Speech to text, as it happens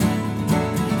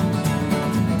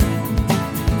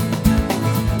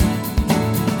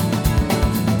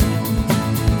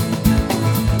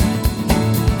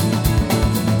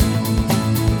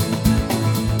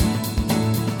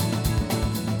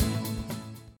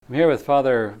I'm here with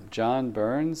Father John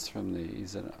Burns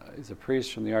he's a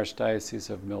priest from the Archdiocese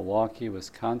of Milwaukee,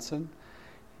 Wisconsin,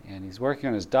 and he's working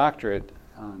on his doctorate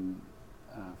on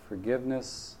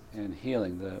forgiveness and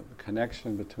healing, the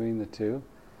connection between the two.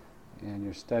 And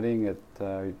you're studying at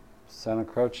Santa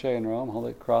Croce in Rome,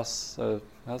 Holy Cross,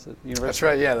 how's it? University? That's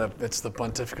right, yeah. It's the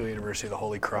Pontifical University of the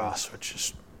Holy Cross, which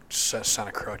is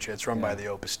Santa Croce. It's run by the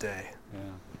Opus Dei. Yeah.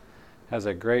 Has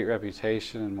a great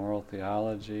reputation in moral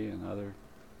theology and other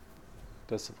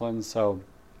disciplines. So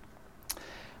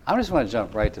I just want to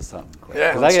jump right to something quick.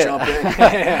 Yeah, let's jump in.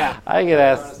 I get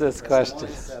asked this question.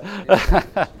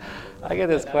 I get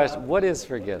this question, what is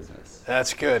forgiveness?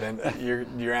 That's good. And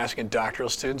you're asking doctoral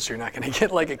students, so you're not going to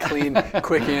get like a clean,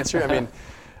 quick answer. I mean,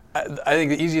 I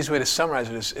think the easiest way to summarize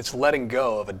it is it's letting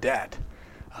go of a debt.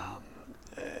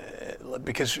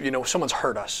 Because, someone's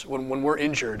hurt us. When we're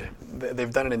injured,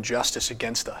 they've done an injustice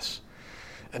against us.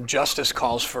 And justice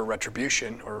calls for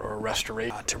retribution or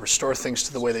restoration, to restore things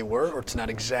to the way they were or to not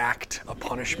exact a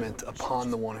punishment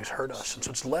upon the one who's hurt us. And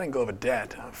so it's letting go of a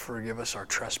debt. Forgive us our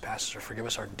trespasses, or forgive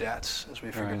us our debts as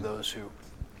we forgive those who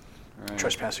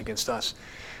trespass against us.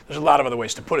 There's a lot of other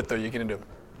ways to put it, though. You get into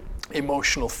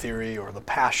emotional theory or the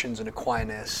passions in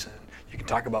Aquinas. And you can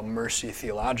talk about mercy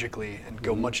theologically and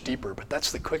go much deeper, but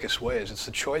that's the quickest way. It's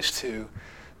the choice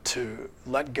to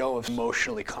let go of an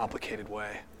emotionally complicated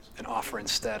way and offer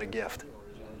instead a gift. It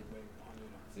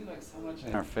seems like so much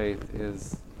in our faith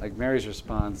is like Mary's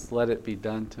response, let it be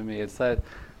done to me. It's that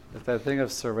thing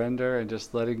of surrender and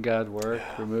just letting God work,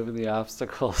 removing the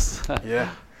obstacles. Yeah,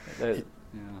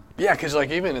 because like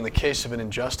even in the case of an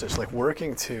injustice, like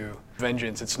working to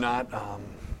vengeance, it's not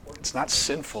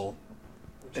sinful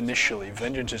initially.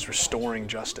 Vengeance is restoring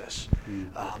justice.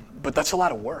 But that's a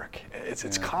lot of work.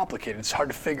 It's complicated. It's hard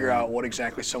to figure out what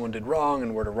exactly someone did wrong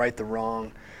and where to right the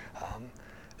wrong.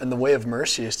 And the way of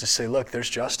mercy is to say, look, there's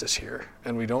justice here,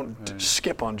 and we don't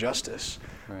skip on justice,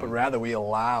 but rather we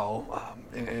allow,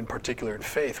 in particular in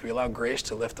faith, we allow grace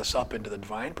to lift us up into the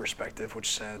divine perspective,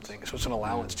 which says, so it's an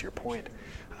allowance to your point,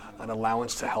 an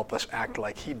allowance to help us act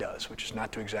like he does, which is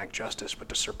not to exact justice, but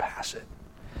to surpass it.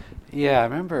 Yeah, I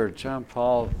remember John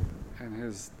Paul in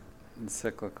his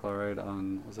encyclical, right,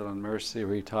 on mercy,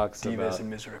 where he talks about Dives in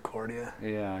Misericordia.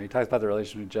 Yeah, he talks about the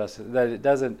relation to justice,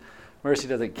 that mercy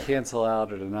doesn't cancel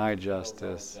out or deny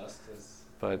justice,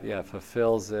 but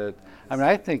fulfills it. I mean,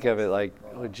 I think of it like,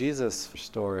 Jesus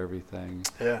restore everything.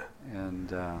 Yeah.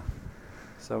 And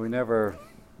so we never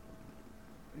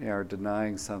are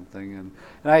denying something.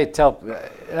 And I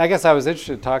guess I was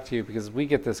interested to talk to you because we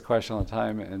get this question all the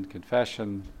time in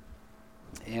confession.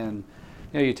 And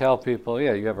you tell people,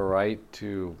 you have a right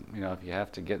to, if you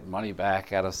have to get money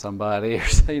back out of somebody,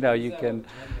 or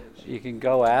you can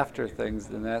go after things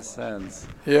in that sense.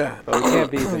 Yeah, but we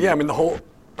can't be. I mean the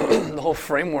whole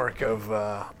framework of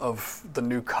the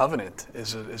new covenant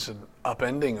is an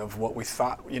upending of what we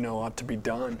thought ought to be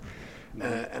done,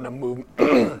 and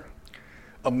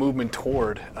a movement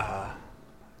toward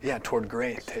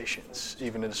great expectations,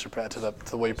 even to surpass, to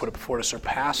the way you put it before, to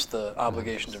surpass the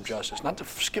obligations of justice, not to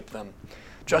skip them.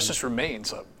 Justice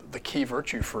remains the key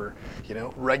virtue for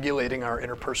regulating our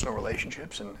interpersonal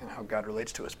relationships and how God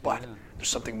relates to us. But there's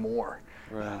something more,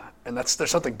 and there's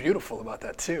something beautiful about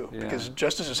that too. Because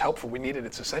justice is helpful. We need it.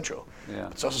 It's essential. Yeah.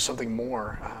 It's also something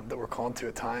more that we're called to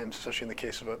at times, especially in the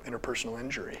case of an interpersonal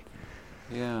injury.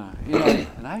 Yeah,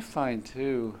 and I find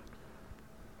too.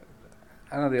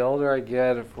 I don't know, the older I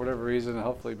get, for whatever reason,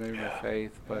 hopefully maybe my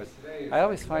faith, but I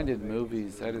always find in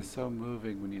movies that is so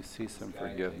moving when you see some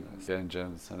forgiveness.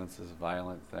 Vengeance, and it's this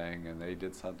violent thing, and they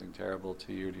did something terrible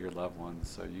to you, to your loved ones,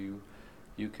 so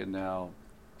you can now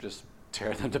just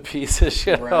tear them to pieces,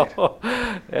 know?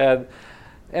 And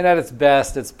at its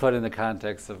best, it's put in the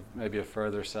context of maybe a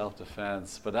further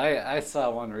self-defense. But I saw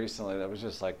one recently that was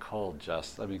just like cold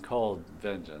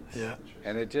vengeance. Yeah.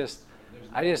 And I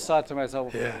just thought to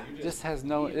myself,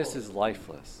 this is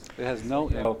lifeless. It has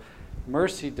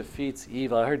mercy defeats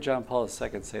evil. I heard John Paul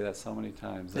II say that so many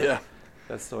times.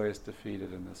 That's the way it's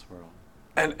defeated in this world.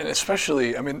 And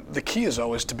especially, the key is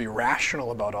always to be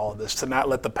rational about all of this, to not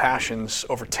let the passions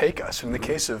overtake us. In the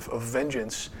case of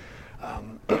vengeance,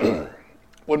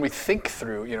 when we think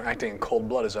through, acting in cold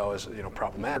blood is always,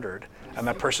 problematic, and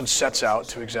that person sets out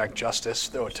to exact justice,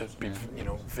 though to be,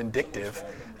 vindictive,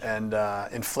 and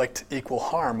inflict equal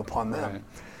harm upon them. Right.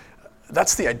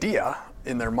 That's the idea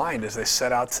in their mind as they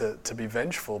set out to be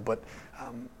vengeful, but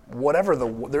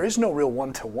there is no real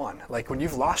one-to-one. Like when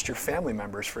you've lost your family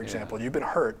members, for example, you've been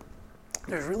hurt,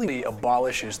 there's really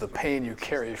abolishes the pain you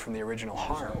carry from the original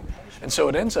harm. And so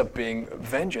it ends up being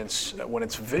vengeance, when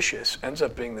it's vicious, ends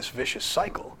up being this vicious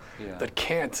cycle that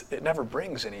it never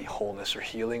brings any wholeness or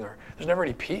healing, or there's never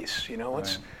any peace.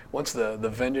 Once the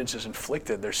vengeance is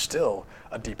inflicted, there's still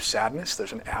a deep sadness,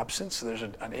 there's an absence, there's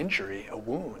an injury, a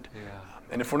wound.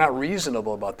 And if we're not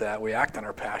reasonable about that, we act on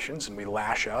our passions and we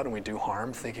lash out and we do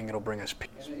harm thinking it'll bring us peace.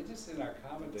 And just in our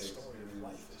comedy,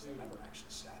 like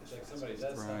somebody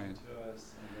does something to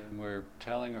us, and then we're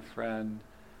telling a friend,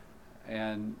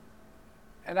 and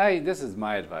this is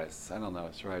my advice. I don't know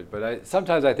if it's right, but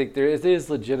sometimes I think it is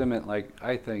legitimate. Like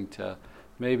I think to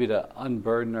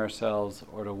unburden ourselves,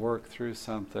 or to work through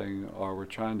something, or we're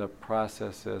trying to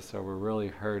process this, or we're really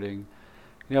hurting,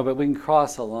 But we can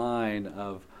cross a line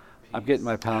of, I'm getting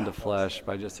my pound of flesh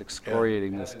by just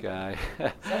excoriating this guy.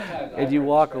 And you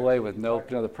walk away with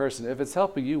the person, if it's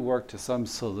helping you work to some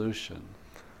solution,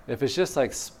 if it's just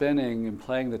like spinning and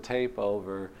playing the tape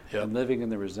over and living in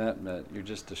the resentment, you're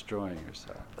just destroying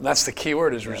yourself. And that's the key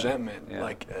word, is resentment.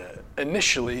 Like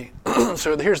initially,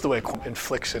 so here's the way it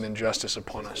inflicts an injustice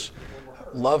upon us.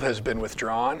 Love has been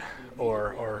withdrawn,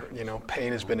 or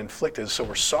pain has been inflicted, so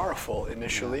we're sorrowful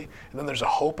initially, and then there's a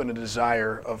hope and a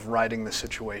desire of righting the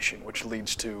situation, which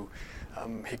leads to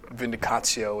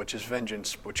vindicatio, which is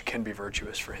vengeance, which can be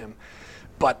virtuous for him.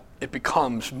 But it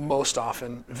becomes most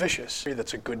often vicious.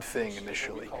 That's a good thing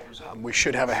initially. We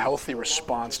should have a healthy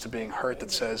response to being hurt that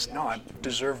says, no, I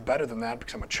deserve better than that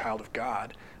because I'm a child of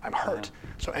God. I'm hurt.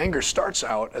 So anger starts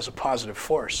out as a positive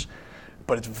force,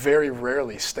 but it very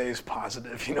rarely stays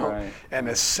positive, Right. And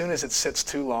as soon as it sits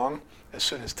too long, as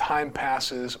soon as time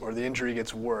passes or the injury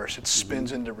gets worse, it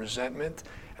spins into resentment,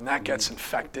 and that gets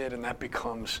infected, and that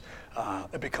becomes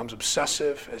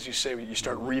obsessive. As you say, you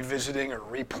start revisiting or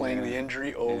replaying the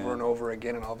injury over and over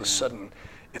again, and all of a sudden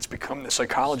it's become, the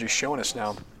psychology showing us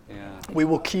now, we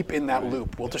will keep in that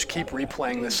loop. We'll just keep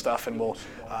replaying this stuff, and we'll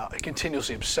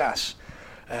continuously obsess.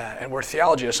 And where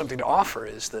theology has something to offer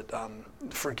is that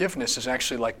forgiveness is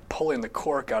actually like pulling the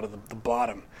cork out of the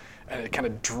bottom, and it kind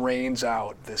of drains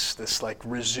out this like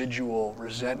residual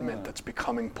resentment that's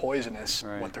becoming poisonous,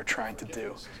 what they're trying to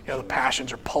do. The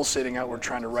passions are pulsating out, we're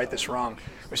trying to right this wrong.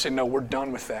 We say, no, we're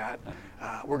done with that.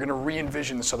 We're going to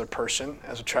re-envision this other person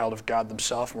as a child of God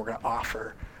themselves, and we're going to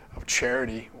offer of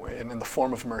charity in the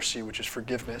form of mercy, which is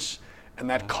forgiveness. And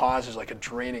that causes like a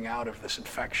draining out of this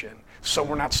infection. So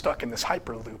we're not stuck in this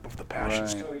hyperloop of the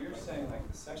passions. So you're saying like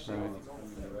the sexuality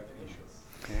is the recognition.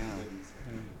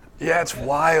 Yeah, it's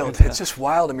wild. It's just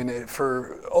wild. I mean,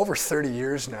 for over 30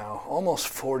 years now, almost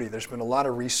 40, there's been a lot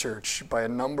of research by a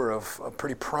number of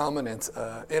pretty prominent,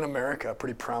 in America,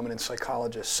 pretty prominent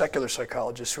psychologists, secular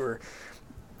psychologists, who are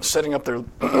setting up their,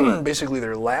 basically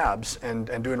their labs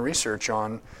and doing research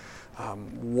on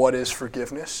what is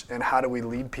forgiveness and how do we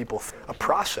lead people through a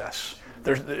process.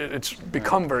 It's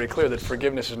become very clear that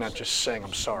forgiveness is not just saying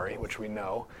I'm sorry, which we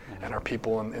know, and our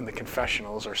people in the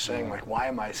confessionals are saying like, why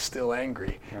am I still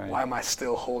angry? Why am I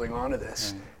still holding on to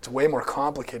this? It's way more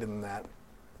complicated than that.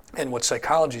 And what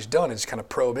psychology's done is kind of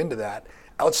probe into that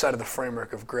outside of the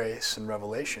framework of grace and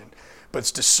revelation. But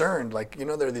it's discerned, like,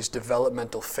 there are these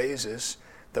developmental phases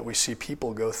that we see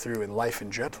people go through in life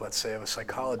in general, let's say, of a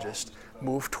psychologist,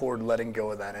 move toward letting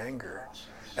go of that anger.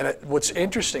 And what's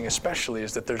interesting especially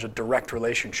is that there's a direct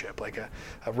relationship. Like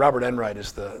Robert Enright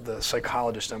is the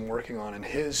psychologist I'm working on, and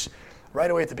right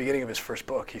away at the beginning of his first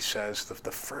book, he says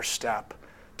the first step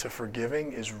to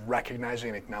forgiving is recognizing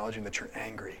and acknowledging that you're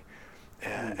angry.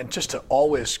 And just to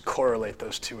always correlate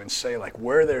those two and say, like,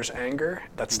 where there's anger,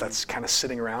 that's kind of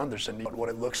sitting around, there's a need what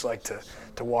it looks like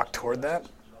to walk toward that.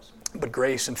 But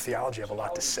grace and theology have a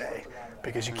lot to say,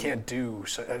 because you can't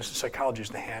psychology is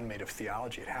the handmaid of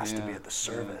theology. It has to be at the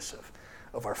service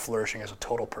of our flourishing as a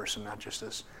total person, not just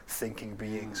as thinking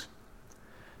beings.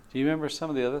 Do you remember some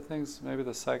of the other things maybe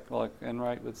the like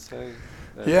Enright would say?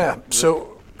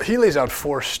 So he lays out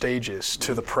 4 stages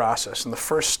to the process. And the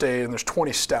first stage, and there's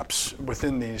 20 steps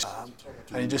within these,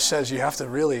 and he just says you have to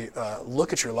really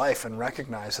look at your life and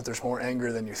recognize that there's more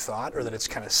anger than you thought, or that it's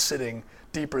kind of sitting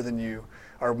deeper than you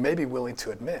are maybe willing to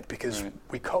admit, because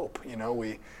we cope.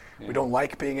 We don't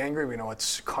like being angry. We know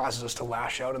it causes us to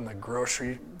lash out in the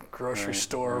grocery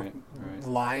store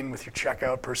line with your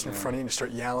checkout person in front of you, and you start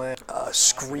yelling,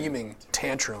 screaming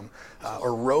tantrum,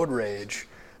 or road rage.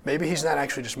 Maybe he's not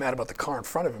actually just mad about the car in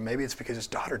front of him. Maybe it's because his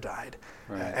daughter died,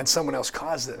 and someone else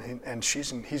caused it, and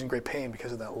he's in great pain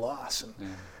because of that loss. And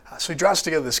so he draws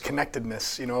together this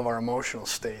connectedness, of our emotional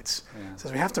states.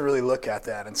 So we have to really look at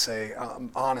that and say,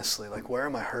 honestly, like, where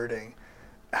am I hurting?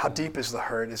 How deep is the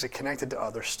hurt? Is it connected to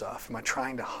other stuff? Am I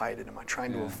trying to hide it? Am I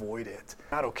trying to avoid it?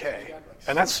 Not okay.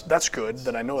 And that's good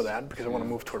that I know that, because I want to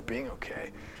move toward being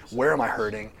okay. Where am I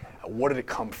hurting? What did it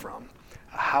come from?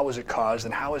 How was it caused?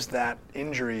 And how has that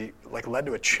injury led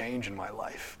to a change in my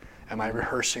life? Am I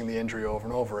rehearsing the injury over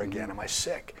and over again? Am I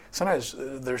sick? Sometimes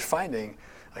there's finding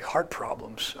heart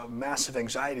problems, massive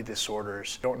anxiety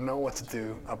disorders, don't know what to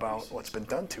do about what's been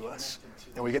done to us.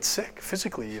 And we get sick,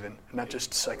 physically even, not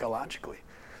just psychologically.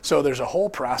 So there's a whole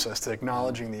process to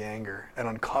acknowledging the anger and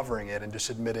uncovering it and just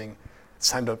admitting it's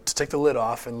time to take the lid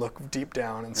off and look deep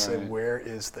down and say, where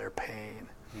is their pain?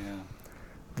 Yeah.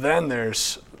 Then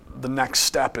there's the next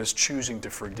step is choosing to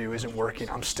forgive. Isn't working.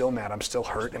 I'm still mad. I'm still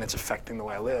hurt, and it's affecting the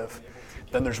way I live.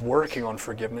 Then there's working on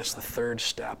forgiveness, the third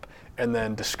step, and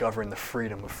then discovering the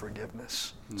freedom of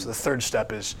forgiveness. So the third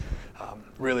step is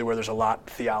really where there's a lot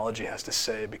theology has to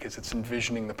say, because it's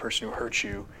envisioning the person who hurt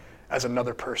you as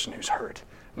another person who's hurt,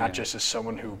 not just as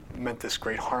someone who meant this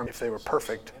great harm. If they were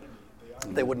perfect,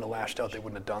 they wouldn't have lashed out. They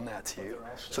wouldn't have done that to you.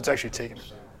 So it's actually taken.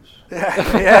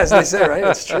 Yeah, as they say, right?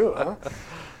 It's true, huh?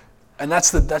 And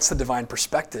that's the divine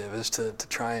perspective, is to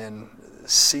try and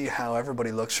see how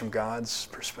everybody looks from God's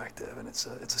perspective. And it's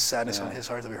a sadness on His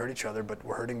heart that we hurt each other, but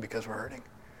we're hurting because we're hurting.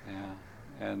 Yeah,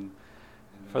 and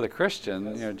for the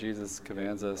Christian, Jesus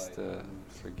commands us to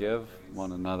forgive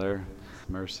one another.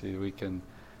 Mercy, we can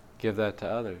give that to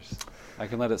others. I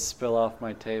can let it spill off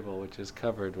my table, which is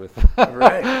covered with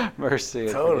mercy.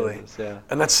 Totally. And forgiveness. Yeah.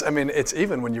 And that's, it's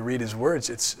even when you read His words,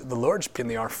 it's the Lord's in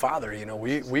the Our Father.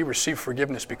 We receive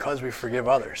forgiveness because we forgive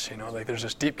others. There's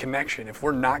this deep connection. If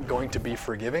we're not going to be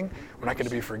forgiving, we're not going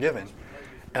to be forgiven.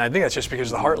 And I think that's just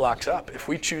because the heart locks up. If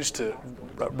we choose to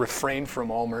refrain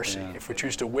from all mercy, if we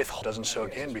choose to withhold, it doesn't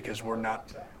soak in, because we're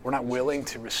not willing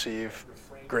to receive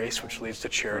grace, which leads to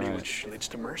charity, which leads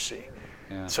to mercy.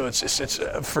 Yeah. So it's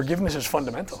forgiveness is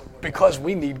fundamental, because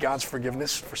we need God's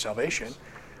forgiveness for salvation.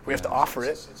 We have to offer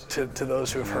it to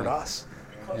those who have hurt us.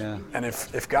 Yeah. And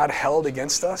if God held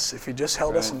against us, if He just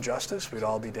held us in justice, we'd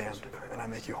all be damned. And I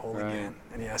make you whole again.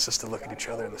 And He asks us to look at each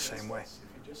other in the same way.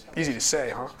 Easy to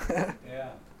say, huh? Yeah.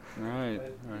 Right.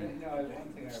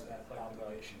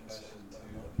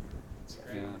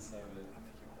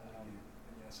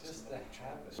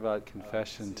 About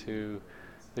confession too,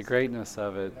 the greatness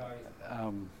of it,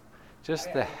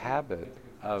 just the habit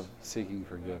of seeking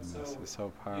forgiveness is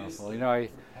so powerful.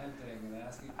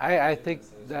 I think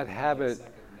that habit,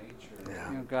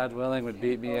 God willing, would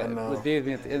be with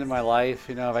me at the end of my life.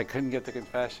 If I couldn't get the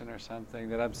confession or something,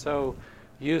 that I'm so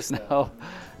used now,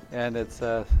 and it's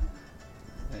we'll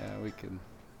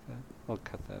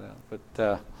cut that out.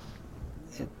 But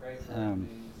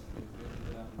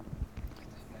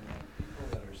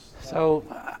so,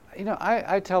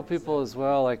 I tell people as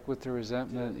well, with the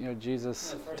resentment,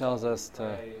 Jesus tells us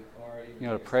to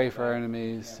pray for our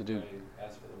enemies,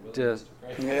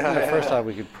 first off,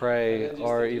 we could pray,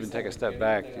 or even take a step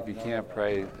back. If you can't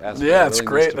pray, ask for it's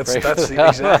great. To that's pray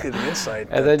exactly the insight.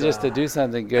 And then just to do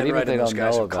something good, even if they don't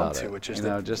know about it. Which is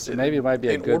maybe it might be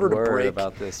a good word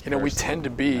about this person. We tend to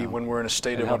be, when we're in a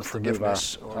state of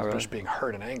unforgiveness or just being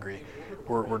hurt and angry,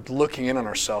 we're looking in on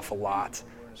ourselves a lot.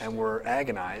 And we're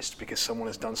agonized because someone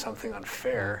has done something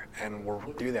unfair, and will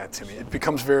do that to me. It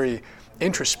becomes very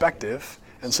introspective,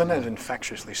 and sometimes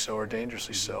infectiously so, or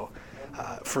dangerously so.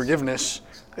 Forgiveness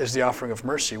is the offering of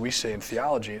mercy. We say in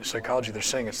theology, in psychology, they're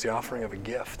saying it's the offering of a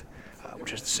gift,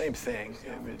 which is the same thing.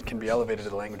 It can be elevated to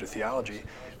the language of theology.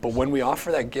 But when we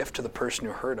offer that gift to the person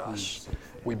who hurt us,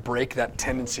 we break that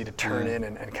tendency to turn in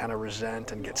and kind of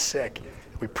resent and get sick.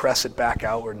 We press it back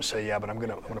outward and say, but I'm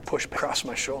gonna push across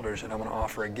my shoulders, and I'm gonna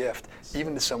offer a gift,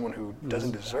 even to someone who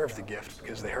doesn't deserve the gift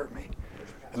because they hurt me.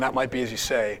 And that might be, as you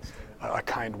say, a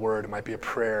kind word. It might be a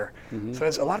prayer. So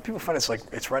a lot of people find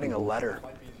it's writing a letter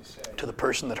to the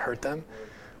person that hurt them.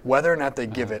 Whether or not they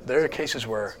give it, there are cases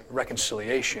where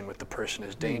reconciliation with the person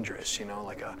is dangerous,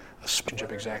 like a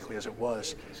relationship exactly as it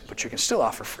was, but you can still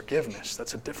offer forgiveness.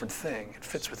 That's a different thing. It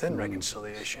fits within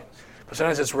reconciliation. But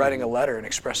sometimes it's writing a letter and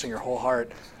expressing your whole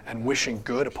heart and wishing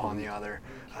good upon the other,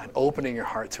 and opening your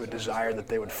heart to a desire that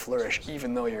they would flourish,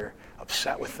 even though you're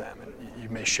upset with them. And you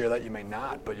may share that, you may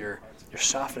not, but you're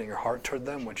softening your heart toward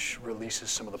them, which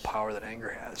releases some of the power that anger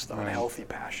has, the unhealthy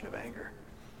passion of anger.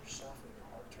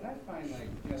 And I find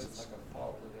it's like a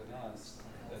fault within us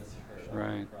that's hurt.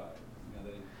 Right.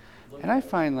 And I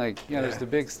find there's the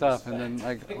big stuff, and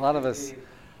then a lot of us,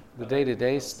 the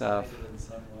day-to-day stuff,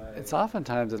 it's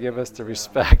oftentimes give us the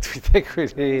respect we think we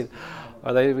need,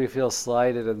 or we feel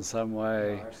slighted in some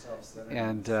way,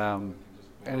 and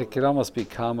it can almost be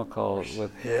comical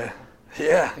with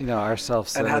Yeah. our And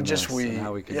self-centeredness, how just and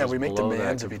how we can we make blow that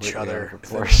demands of each completely out other of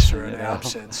things or proportion. an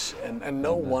absence, and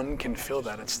no one can fill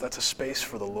that. That's a space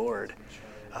for the Lord.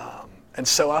 And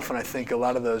so often I think a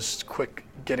lot of those quick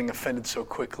getting offended so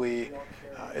quickly,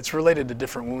 it's related to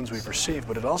different wounds we've received,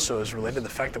 but it also is related to the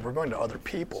fact that we're going to other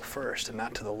people first and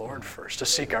not to the Lord first, to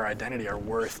seek our identity, our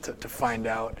worth, to find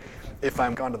out if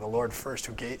I'm gone to the Lord first,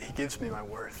 He gives me my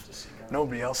worth.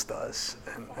 Nobody else does.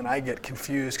 And I get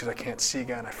confused because I can't see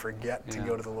God and I forget to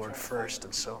go to the Lord first.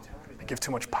 And so I give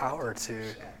too much power to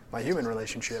my human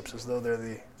relationships as though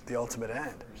they're the ultimate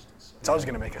end. It's always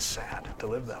going to make us sad to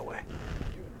live that way.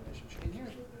 In your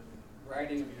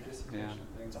writing of your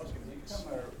dissertation things, do you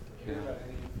come or hear about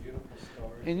any beautiful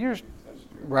stories? In your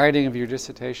writing of your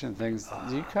dissertation and things,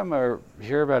 do you come or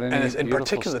hear about any And in beautiful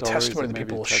particular, the stories testimony that that maybe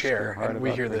people will touched your share, heart and we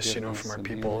about hear this, from forgiveness our and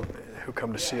people healing? who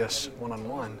come to see us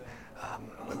one-on-one.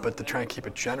 But to try and keep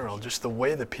it general, just the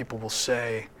way that people will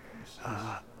say,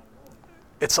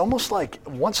 it's almost like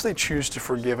once they choose to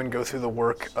forgive and go through the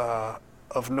work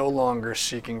of no longer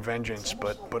seeking vengeance,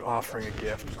 but offering a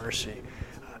gift, mercy,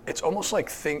 it's almost like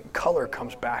color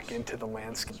comes back into the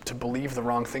landscape. To believe the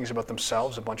wrong things about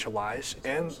themselves, a bunch of lies,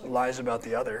 and lies about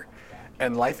the other.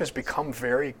 And life has become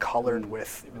very colored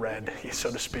with red,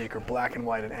 so to speak, or black and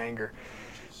white in anger.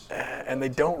 And they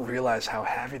don't realize how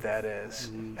heavy that is.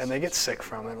 And they get sick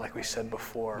from it, like we said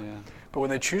before. Yeah. But when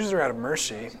they choose to out of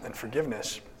mercy and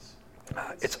forgiveness,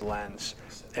 it's a lens.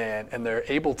 And they're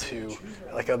able to,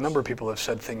 like a number of people have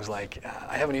said things like,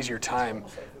 I have an easier time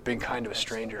being kind to a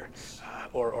stranger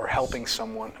or helping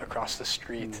someone across the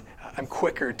street. I'm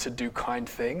quicker to do kind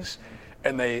things.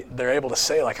 And they're able to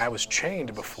say, like, I was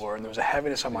chained before, and there was a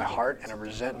heaviness on my heart and a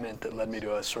resentment that led me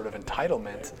to a sort of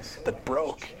entitlement that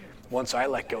broke once I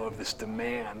let go of this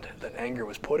demand that anger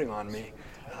was putting on me.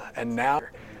 And now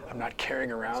I'm not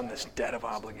carrying around this debt of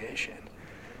obligation.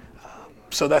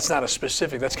 So that's not a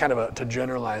specific, that's kind of to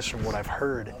generalize from what I've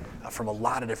heard from a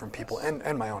lot of different people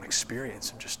and my own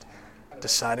experience of just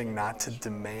deciding not to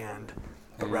demand,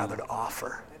 but rather to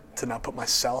offer. To not put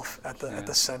myself at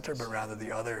the center, but rather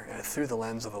the other, through the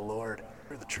lens of the Lord,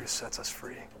 where the truth sets us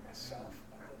free.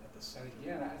 And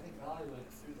again, I think Hollywood,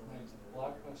 through the lens of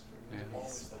Blockbuster, is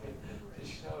always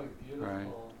just showing beautiful. Right.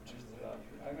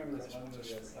 I remember this one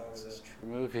movie I saw with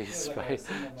Movies by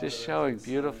just showing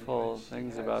beautiful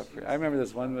things about. I remember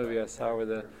this one movie I saw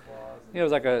where it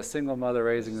was like a single mother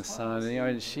raising a son,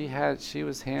 and she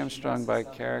was hamstrung by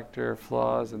character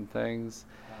flaws and things.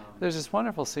 There's this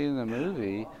wonderful scene in the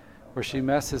movie where she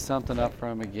messes something up for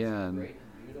him again,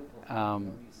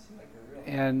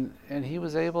 and he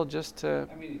was able just to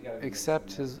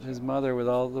accept his mother with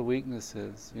all the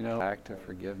weaknesses, act of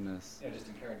forgiveness.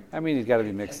 I mean, he's got to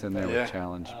be mixed in there with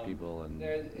challenge people and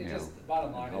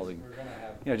holding,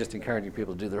 just encouraging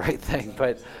people to do the right thing.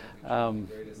 But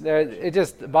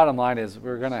the bottom line is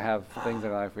we're going to have things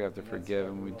in life we have to forgive,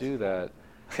 and when we do that.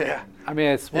 Yeah. I mean,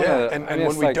 it's one yeah. of the, and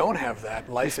when we don't have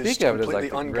that, life is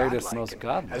completely ungodlike. Most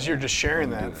godlike. As you're just sharing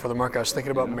that, Father Mark, I was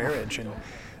thinking about marriage and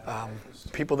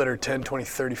people that are 10, 20,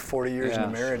 30, 40 years in a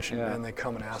marriage, and they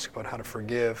come and ask about how to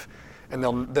forgive, and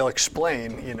they'll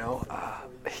explain,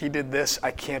 he did this,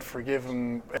 I can't forgive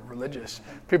him. Religious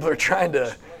people are trying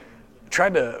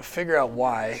to figure out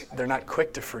why they're not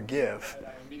quick to forgive.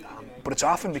 But it's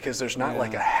often because there's not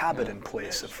like a habit in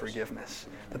place of forgiveness.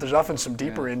 That there's often some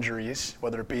deeper injuries,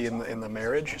 whether it be in the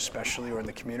marriage, especially, or in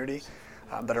the community,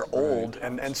 that are old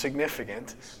and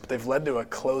significant, but they've led to a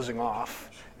closing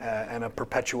off and a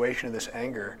perpetuation of this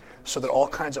anger, so that all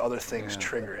kinds of other things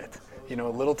trigger it. A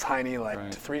little tiny,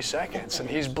 3 seconds, and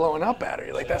he's blowing up at her.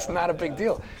 You're like, that's not a big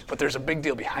deal. But there's a big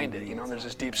deal behind it, there's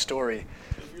this deep story.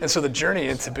 And so the journey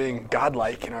into being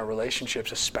godlike in our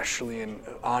relationships, especially in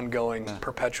ongoing,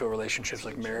 perpetual relationships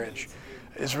like marriage,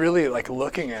 is really like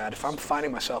looking at, if I'm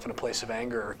finding myself in a place of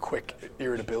anger or quick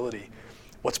irritability,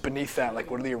 what's beneath that?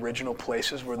 Like, what are the original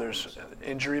places where there's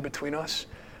injury between us?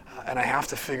 And I have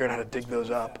to figure out how to dig those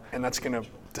up. And that's going to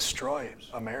destroy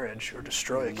a marriage or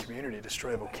destroy a community,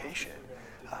 destroy a vocation.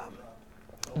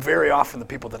 Very often the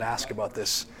people that ask about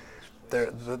this,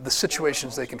 the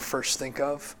situations they can first think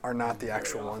of are not the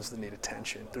actual ones that need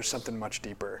attention. There's something much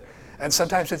deeper. And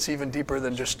sometimes it's even deeper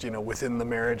than just, within the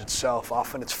marriage itself.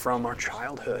 Often it's from our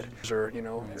childhood or,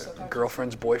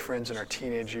 girlfriends, boyfriends in our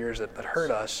teenage years that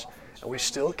hurt us. And we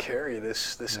still carry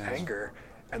this anger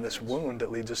and this wound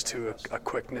that leads us to a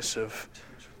quickness of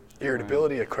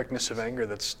irritability, a quickness of anger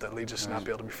that leads us to not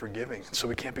be able to be forgiving. So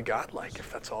we can't be godlike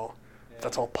if that's all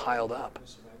piled up.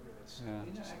 Yeah.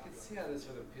 I could see how this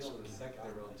would appeal to the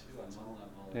secular world too on one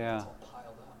level. Yeah.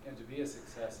 And to be a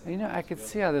success. I could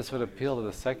see how this would appeal to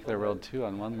the secular world too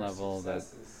on one level, that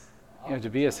to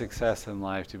be a success in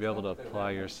life, to be able to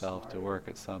apply yourself, to work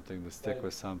at something, to stick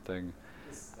with something.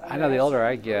 I know the older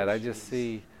I get, I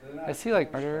see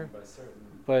like murder,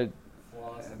 but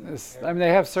they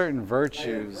have certain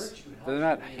virtues. They're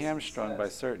not hamstrung by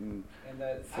certain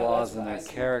flaws in their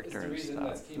character and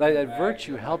stuff. That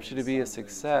virtue helps you to be a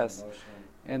success,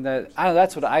 and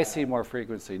that's what I see more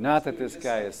frequency. Not that this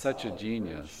guy is such a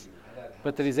genius,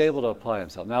 but that he's able to apply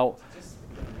himself. Now,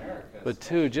 but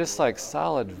too, just like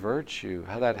solid virtue,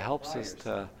 how that helps us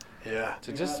to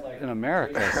just in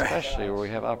America especially, where we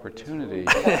have opportunity,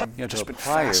 Just to been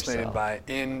apply fascinated yourself. by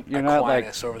You're not like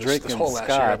Aquinas over this drinking whole last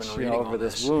year I've scotch, been reading over all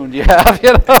this this. wound you have.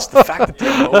 It's the fact that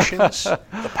the emotions,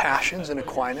 the passions in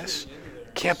Aquinas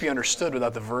can't be understood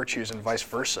without the virtues and vice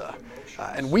versa.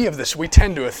 And we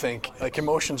tend to think, like,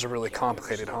 emotions are really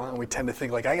complicated, huh? And we tend to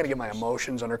think, like, I got to get my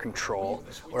emotions under control,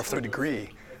 or to a degree.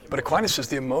 But Aquinas says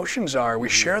the emotions we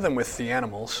share them with the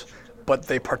animals, but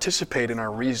they participate in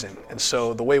our reason. And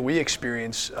so the way we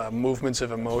experience movements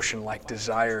of emotion like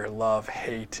desire, love,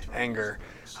 hate, anger,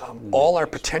 all are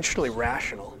potentially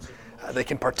rational. They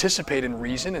can participate in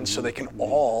reason, and so they can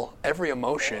every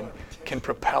emotion can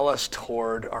propel us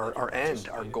toward our end,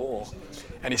 our goal.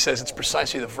 And he says it's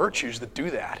precisely the virtues that do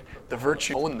that. The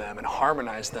virtues own them and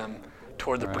harmonize them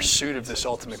toward the pursuit of this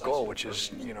ultimate goal, which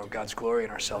is, God's glory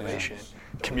and our salvation,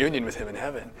 communion with Him in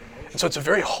heaven. And so it's a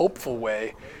very hopeful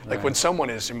way, like when someone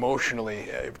is emotionally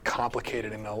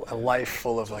complicated in a life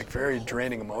full of like very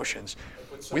draining emotions,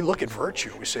 we look at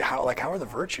virtue. We say, how are the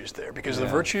virtues there? Because the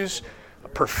virtues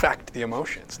perfect the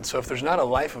emotions. And so if there's not a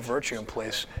life of virtue in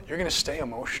place, you're going to stay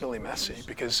emotionally messy,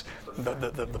 because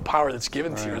the power that's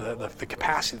given to you, the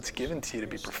capacity that's given to you to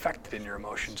be perfected in your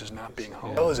emotions is not being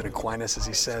honed. As in Aquinas, as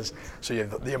he says, so you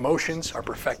have the emotions are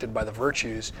perfected by the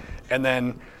virtues, and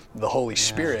then the Holy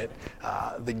Spirit,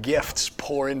 the gifts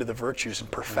pour into the virtues and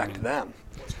perfect them.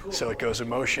 So it goes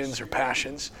emotions or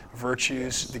passions,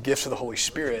 virtues, the gifts of the Holy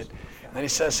Spirit. And then he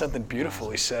says something beautiful.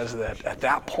 He says that at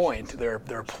that point, there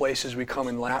are places we come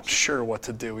in not sure what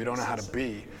to do. We don't know how to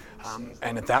be.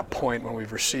 And at that point, when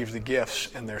we've received the gifts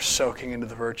and they're soaking into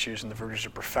the virtues and the virtues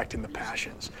are perfecting the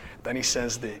passions, then he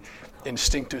says the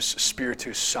instinctus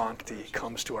spiritus sancti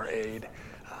comes to our aid.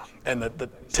 And the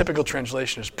typical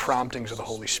translation is promptings of the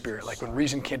Holy Spirit. Like when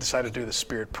reason can't decide to do, the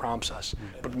Spirit prompts us.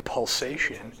 But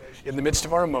pulsation, in the midst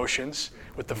of our emotions,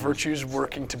 with the virtues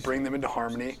working to bring them into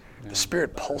harmony, the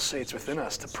Spirit pulsates within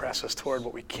us to press us toward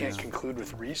what we can't conclude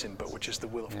with reason, but which is the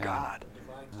will of God.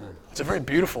 It's a very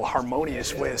beautiful,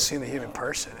 harmonious way of seeing the human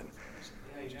person.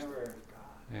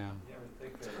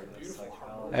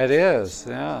 It is,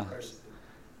 yeah.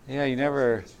 Yeah, you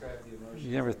never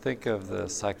think of the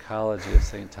psychology of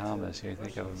St. Thomas. You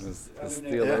think of him as this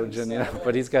theologian,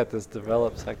 but he's got this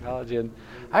developed psychology. And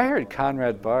I heard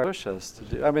Conrad Barth push us to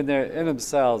do, they're in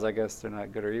themselves, I guess they're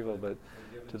not good or evil, but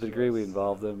to the degree we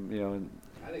involve them, in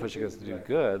pushing us to do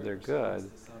good, they're good.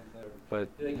 But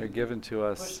they're given to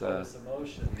us, I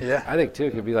think too,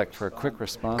 it could be like for a quick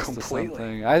response to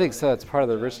something. I think so. That's part of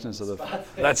the richness of the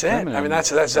That's it.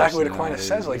 That's exactly what Aquinas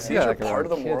says. Like, these are part of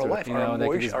the moral life. Our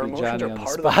emotions are part of the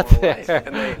moral life.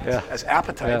 And they, as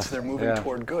appetites, they're moving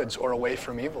toward goods or away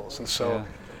from evils. And so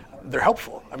they're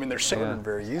helpful. They're saved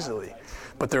very easily.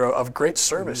 But they're of great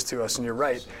service to us. And you're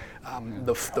right.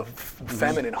 The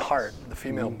feminine heart, the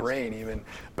female brain, even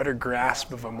better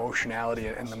grasp of emotionality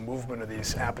and the movement of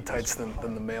these appetites than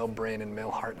the male brain and male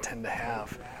heart tend to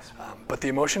have. But the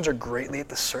emotions are greatly at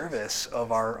the service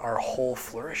of our whole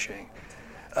flourishing.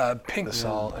 Pink this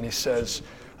all, and he says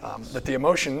that the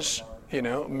emotions,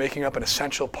 making up an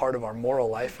essential part of our moral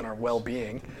life and our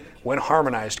well-being, when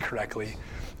harmonized correctly,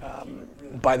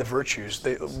 by the virtues,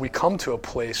 we come to a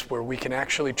place where we can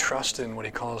actually trust in what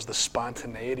he calls the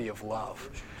spontaneity of love.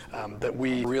 That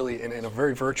we really, in a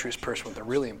very virtuous person, when they're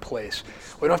really in place,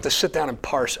 we don't have to sit down and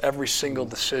parse every single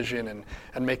decision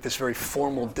and make this very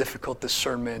formal, difficult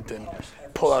discernment and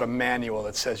pull out a manual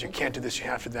that says you can't do this, you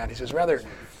have to do that. He says, rather,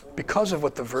 because of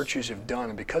what the virtues have done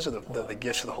and because of the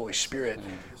gifts of the Holy Spirit,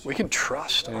 we can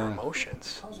trust our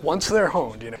emotions. Once they're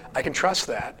honed, I can trust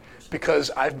that.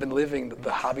 Because I've been living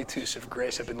the habitus of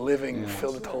grace, I've been living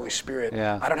filled with the Holy Spirit.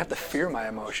 I don't have to fear my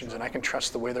emotions, and I can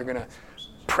trust the way they're going to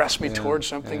press me towards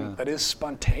something that is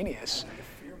spontaneous.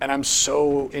 And I'm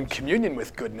so in communion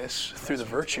with goodness through the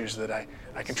virtues that I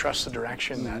can trust the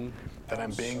direction that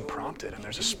I'm being prompted. And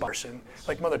there's a person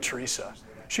like Mother Teresa.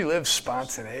 She lives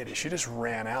spontaneity. She just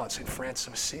ran out. St. Francis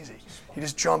of Assisi. You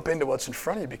just jump into what's in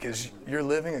front of you because you're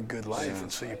living a good life,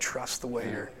 and so you trust the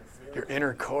way your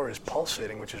inner core is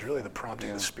pulsating, which is really the prompting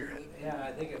of the Spirit. Yeah,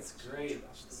 I think it's great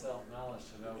self-knowledge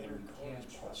to know when you can't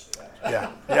trust that.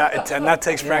 Yeah, and that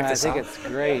takes practice. I think it's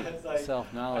great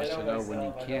self-knowledge to know when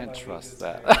you can't trust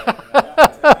that.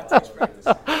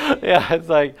 Yeah, it's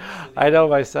like, I know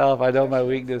myself, I know my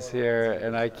weakness here,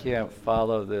 and I can't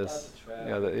follow this,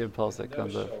 the impulse that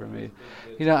comes up for me.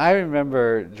 I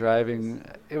remember driving,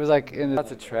 it was like in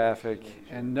lots of traffic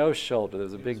and no shoulder. There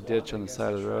was a big ditch on the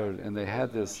side of the road, and they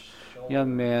had this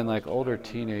young man, like older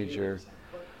teenager,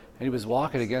 and he was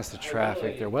walking against the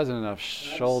traffic. There wasn't enough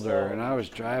shoulder, and I was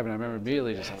driving. I remember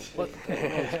immediately just like, what the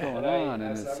hell is going on?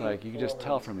 And it's like, you could just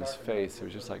tell from his face, it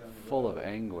was just like full of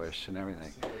anguish and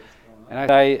everything.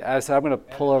 And I said, I'm going to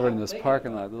pull over in this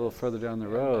parking lot a little further down the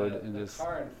road and just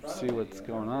see what's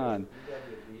going on.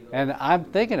 And I'm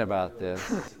thinking about this,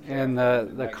 and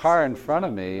the car in front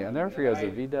of me, I'll never forget, it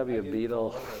was a VW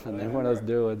Beetle, and then one of those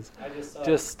new ones,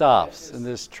 just stops in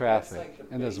this traffic,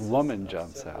 and this woman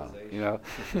jumps out,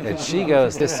 and she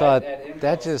goes, that's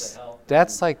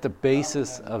like the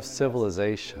basis of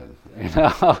civilization,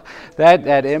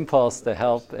 that impulse to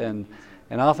help, and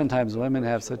oftentimes women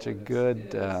have such a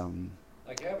good,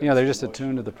 they're just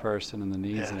attuned to the person and the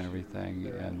needs and everything,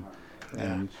 and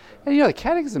the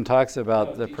Catechism talks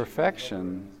about the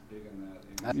perfection.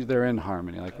 They're in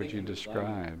harmony, like what you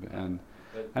describe. And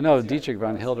I know Dietrich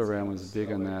von Hildebrand was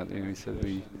big on that. He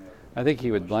said I think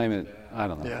he would blame it, I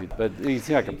don't know, but he's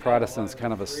like a Protestant's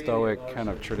kind of a stoic kind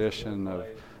of tradition of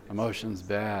emotions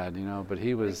bad, but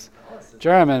he was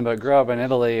German but grew up in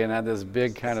Italy and had this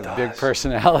big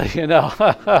personality,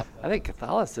 I think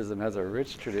Catholicism has a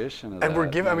rich tradition of and that. we're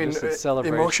given,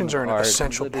 emotions are an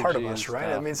essential part of us, right?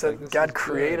 It means that God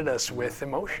created us with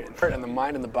emotion. And the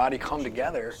mind and the body come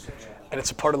together, and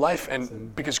it's a part of life.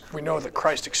 And because we know that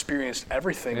Christ experienced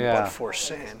everything but for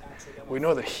sin, we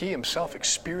know that he himself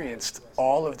experienced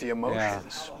all of the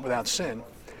emotions without sin.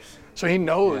 So he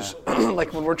knows,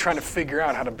 like when we're trying to figure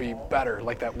out how to be better,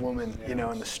 like that woman, in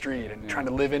the street, and trying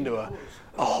to live into a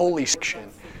holy section,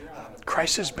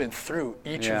 Christ has been through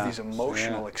each of these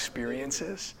emotional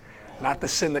experiences, not the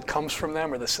sin that comes from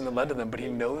them or the sin that led to them, but he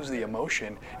knows the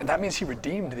emotion, and that means he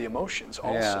redeemed the emotions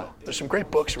also. Yeah. There's some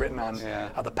great books written on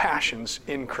the passions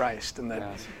in Christ, and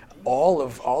that all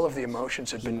of the emotions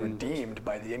have been redeemed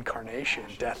by the incarnation,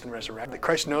 death, and resurrection.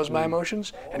 Christ knows my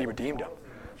emotions, and he redeemed them.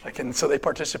 And so they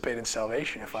participate in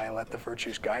salvation if I let the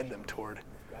virtues guide them toward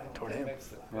him.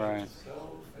 Right.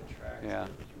 Yeah.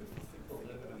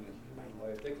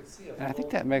 And I think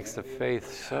that makes the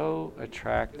faith so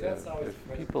attractive. If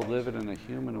people live it in a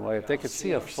human way, if they could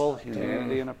see a full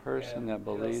humanity in a person that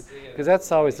believes, because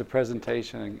that's always the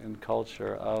presentation and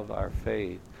culture of our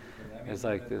faith, is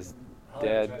like this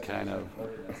dead kind of,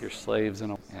 you're slaves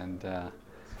and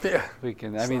we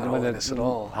can. When at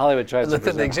all. Hollywood tries to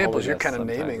present the examples you're holiness kind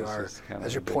of naming sometimes are,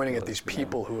 as you're pointing at these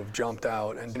people who have jumped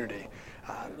out and unity,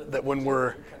 that when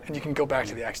and you can go back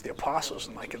to the Acts of the Apostles,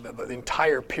 and like the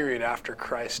entire period after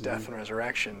Christ's death and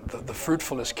resurrection, the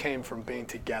fruitfulness came from being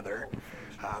together,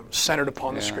 centered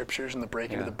upon the Scriptures and the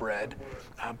breaking of the bread,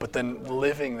 but then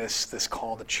living this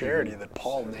call to charity that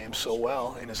Paul names so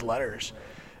well in his letters.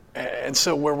 And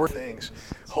so where we're things,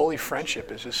 holy friendship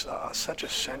is just such a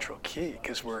central key,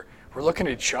 because we're looking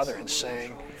at each other and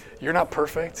saying, you're not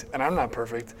perfect and I'm not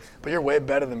perfect, but you're way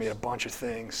better than me at a bunch of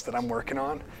things that I'm working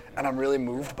on, and I'm really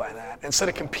moved by that. Instead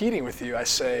of competing with you, I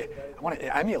say, I want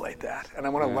to emulate that, and I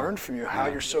want to learn from you how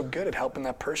you're so good at helping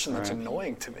that person that's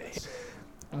annoying to me.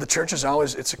 The church is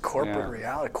always, it's a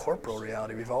corporate corporal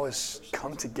reality. We've always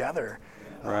come together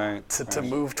to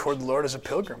move toward the Lord as a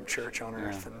pilgrim church on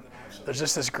earth. And there's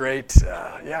just this great,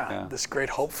 this great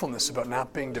hopefulness about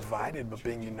not being divided, but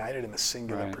being united in the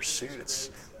singular pursuit.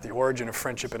 It's the origin of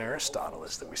friendship in Aristotle,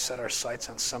 is that we set our sights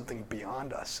on something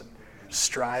beyond us and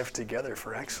strive together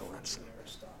for excellence.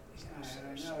 I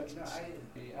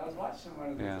was watching one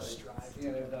of those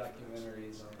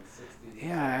documentaries on the 60s.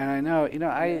 Yeah, and I know,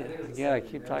 I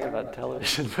keep talking about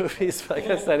television movies, but I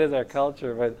guess that is our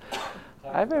culture, but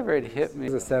I remember it hit me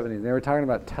in the 70s. They were talking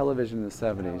about television in the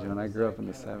 70s, when I grew up in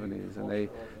the 70s, and they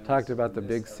talked about the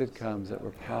big sitcoms that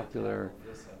were popular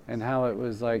and how it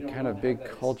was like kind of big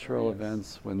cultural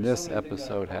events when this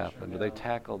episode happened, or they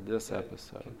tackled this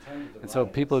episode. And so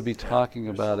people would be talking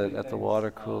about it at the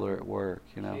water cooler at work,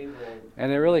 And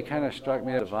it really kind of struck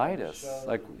me to divide us.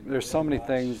 Like, there's so many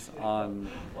things on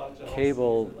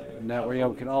cable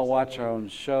network, we can all watch our own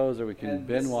shows, or we can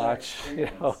binge watch,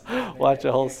 watch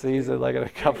a whole season like in a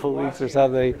couple of weeks or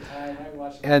something.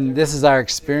 And this is our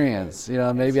experience,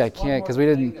 maybe I can't, because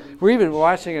we're even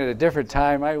watching it at a different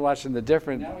time. I'm watching the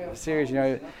different series,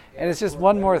 and it's just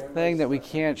one more thing that we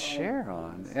can't share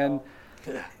on. And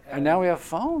Yeah. And now we have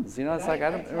phones. You know, it's like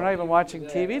we're not even watching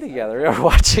TV together. We're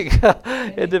watching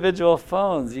individual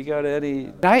phones. You go to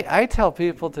any. I tell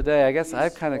people today. I guess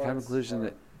I've kind of come to the conclusion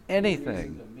that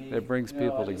anything that brings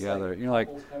people together, you know, like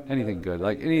anything good,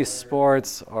 like any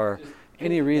sports or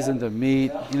any reason to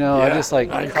meet. You know, I just like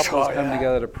couples come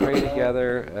together to pray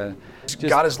together. Just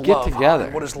God is get love. together.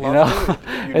 What does you love know? do?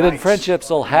 And then friendships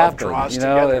will happen. Draws you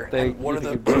know, together. if they. And what are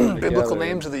the bring biblical together.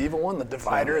 names of the evil one? The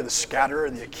divider, the scatterer,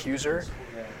 the accuser.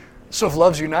 So if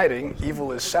love's uniting,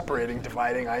 evil is separating,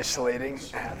 dividing, isolating.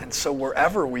 And so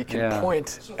wherever we can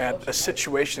point at a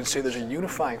situation and say there's a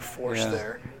unifying force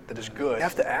there that is good, you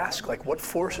have to ask, like, what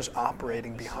force is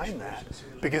operating behind that?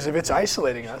 Because if it's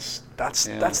isolating us,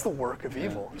 that's the work of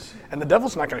evil. And the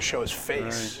devil's not going to show his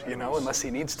face, you know, unless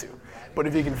he needs to. But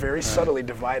if he can very subtly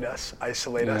divide us,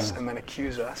 isolate us, and then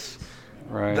accuse us,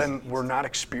 then we're not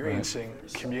experiencing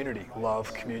community,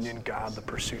 love, communion, God, the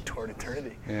pursuit toward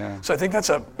eternity. So I think that's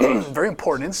a very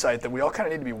important insight that we all kind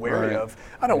of need to be wary of.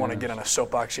 I don't want to get on a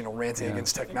soapbox, you know, ranting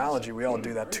against technology. We all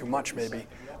do that too much, maybe.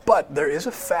 But there is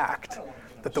a fact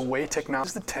that the way technology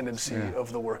is the tendency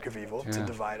of the work of evil to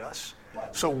divide us.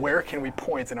 So where can we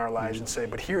point in our lives and say,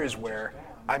 but here is where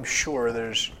I'm sure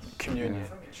there's communion.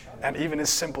 And even as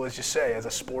simple as you say, as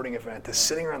a sporting event, is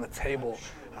sitting around the table,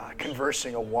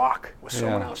 conversing, a walk with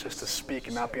someone else, just to speak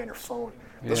and not be on your phone.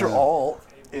 Those are all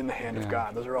in the hand of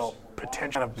God. Those are all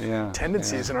potential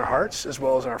tendencies in our hearts as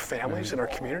well as in our families and our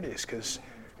communities, because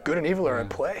good and evil are at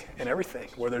play in everything.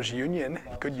 Where there's union,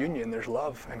 good union, there's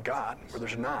love and God. Where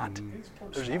there's not,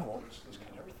 there's evil.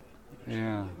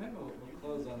 Yeah.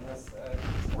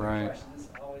 Right.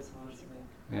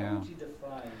 Yeah.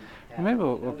 Maybe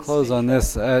we'll close on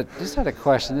this. Just had a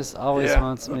question. This always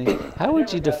haunts me. How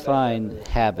would you define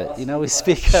habit? You know, we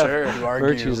speak of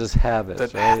virtues as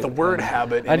habits, right? The word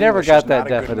habit. I never got that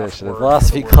definition in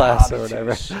philosophy class or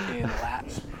whatever. In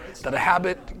Latin, that a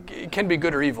habit can be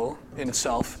good or evil in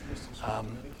itself,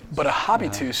 but a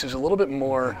habitus is a little bit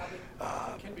more.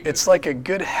 It's like a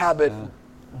good habit,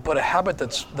 but a habit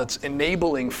that's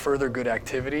enabling further good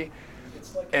activity,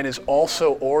 and is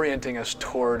also orienting us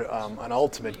toward an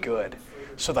ultimate good.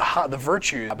 So the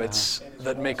virtue habits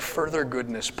that make further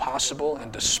goodness possible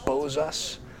and dispose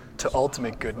us to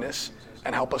ultimate goodness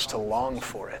and help us to long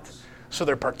for it. So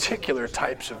there are particular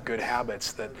types of good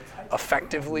habits that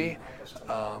effectively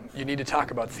you need to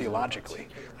talk about theologically.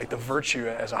 Like the virtue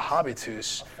as a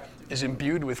habitus is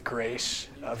imbued with grace,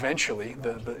 eventually,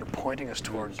 the pointing us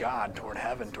toward God, toward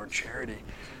heaven, toward charity.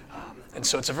 And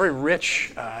so it's a very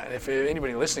rich, if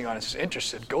anybody listening on this is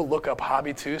interested, go look up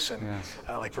habitus and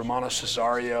like Romano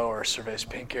Cesario or Servais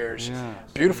Pinker's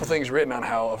beautiful things written on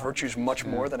how a virtue is much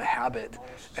more than a habit,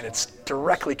 and it's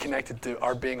directly connected to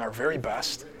our being our very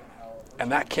best,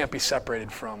 and that can't be separated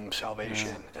from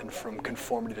salvation and from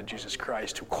conformity to Jesus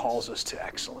Christ, who calls us to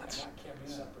excellence.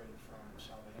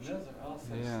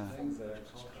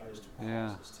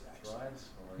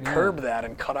 Curb that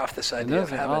and cut off this idea of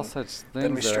heaven,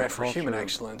 then we strive for human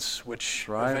excellence, which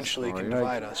eventually can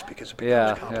divide us because it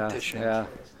becomes competition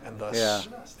and thus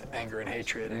anger and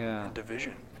hatred and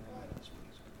division.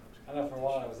 I know for a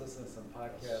while I was listening to some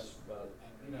podcasts about,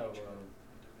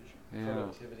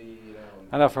 productivity,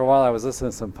 I know for a while I was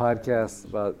listening to some podcasts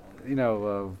about,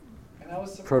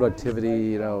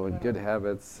 productivity, and good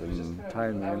habits and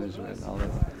time management and all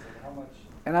this.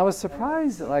 And I was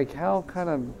surprised, like, how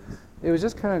it was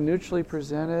just kind of neutrally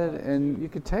presented, and you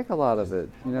could take a lot of it.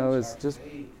 It's just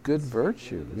good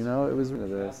virtue. It was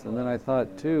this. And then I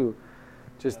thought too,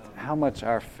 just how much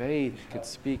our faith could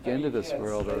speak into this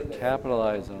world or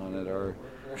capitalize on it, or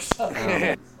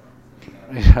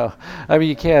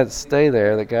you can't stay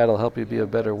there. That God will help you be a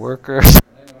better worker.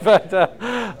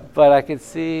 But I could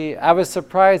see, I was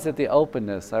surprised at the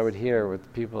openness I would hear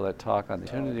with people that talk on the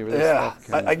opportunity.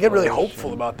 I get really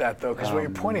hopeful about that, though, because what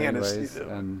you're pointing at is,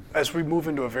 as we move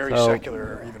into a very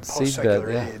secular or even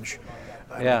post-secular age,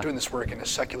 doing this work in a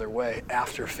secular way,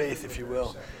 after faith, if you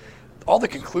will, all the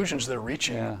conclusions they're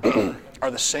reaching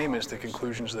are the same as the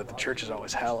conclusions that the church has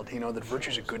always held. That virtue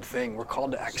is a good thing. We're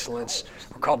called to excellence.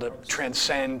 We're called to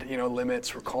transcend,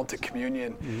 limits. We're called to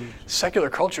communion. Mm-hmm. Secular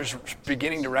culture is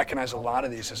beginning to recognize a lot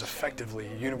of these as effectively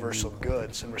universal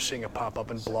goods, and we're seeing it pop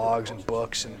up in blogs and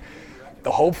books. And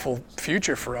the hopeful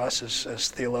future for us as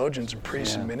theologians and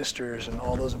priests and ministers and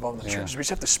all those involved in the church, we just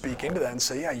have to speak into that and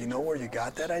say, where you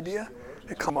got that idea?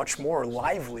 It becomes much more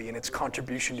lively in its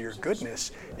contribution to your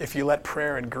goodness if you let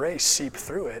prayer and grace seep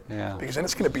through it, because then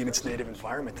it's going to be in its native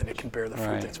environment and it can bear the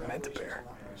fruit that it's meant to bear.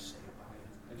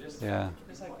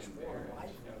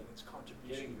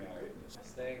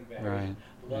 Right.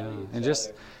 Yeah. And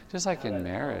just like in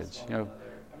marriage,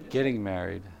 getting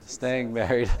married, staying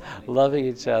married, loving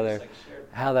each other,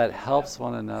 how that helps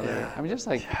one another. I mean, just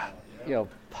like,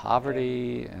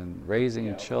 poverty and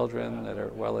raising children that are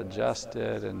well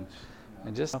adjusted and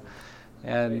just,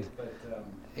 and,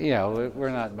 we're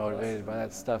not motivated by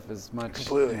that stuff as much.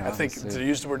 Completely. I think to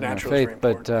use the word natural faith, is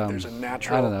very important. but There's a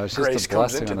natural I don't know, it's just grace a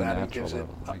comes blessing into on the that and natural gives it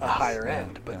level, I a guess. higher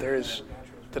end. But there's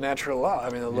the natural law. I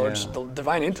mean, the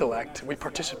divine intellect, we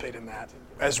participate in that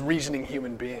as reasoning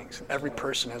human beings. Every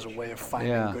person has a way of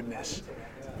finding goodness.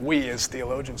 We as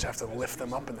theologians have to lift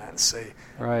them up in that and say,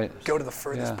 go to the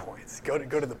furthest point. Go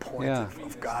to the point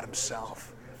of God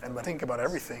himself. And think about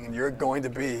everything, and you're going to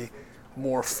be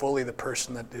more fully the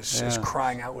person that is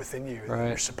crying out within you that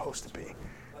you're supposed to be,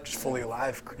 just fully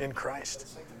alive in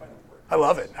Christ. I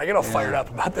love it. I get all fired up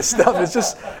about this stuff. It's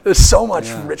just, there's so much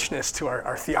richness to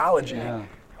our theology. Yeah.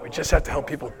 We just have to help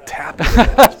people tap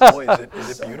into it. Boy,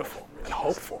 is it beautiful and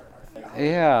hopeful.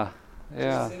 Yeah.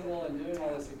 Single and doing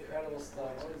all this incredible stuff,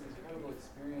 all these incredible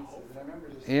experiences. And I remember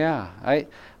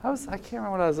just I can't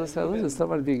remember what I was listening to. I listened to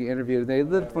someone being interviewed. They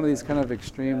lived one of these kind of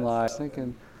extreme lives.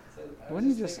 Thinking,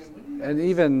 wouldn't you just, and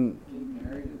even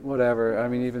whatever. I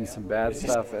mean, even some bad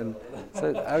stuff. And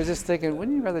so I was just thinking,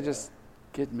 wouldn't you rather just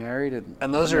get married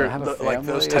and those are have a family? like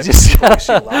those types of people you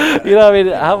see a lot of that. I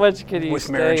mean, how much can you With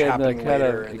marriage stay in the happening kind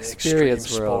later of and the experience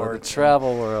extreme world, or the sports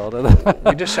travel world?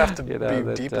 We just have to be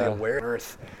that, deeply aware of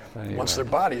Earth anyway. once their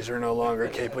bodies are no longer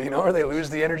capable, or they lose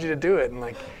the energy to do it. And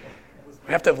we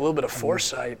have to have a little bit of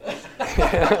foresight.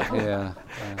 Yeah.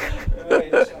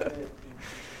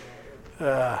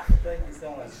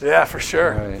 Yeah, for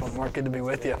sure. Right. Well, Mark, good to be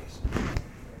with you.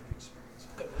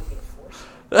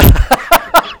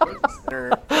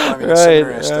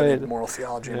 Seminary studied moral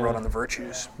theology and wrote on the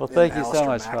virtues. Well, thank you so Alistair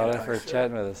much, Father, McIntyre. for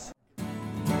chatting with us.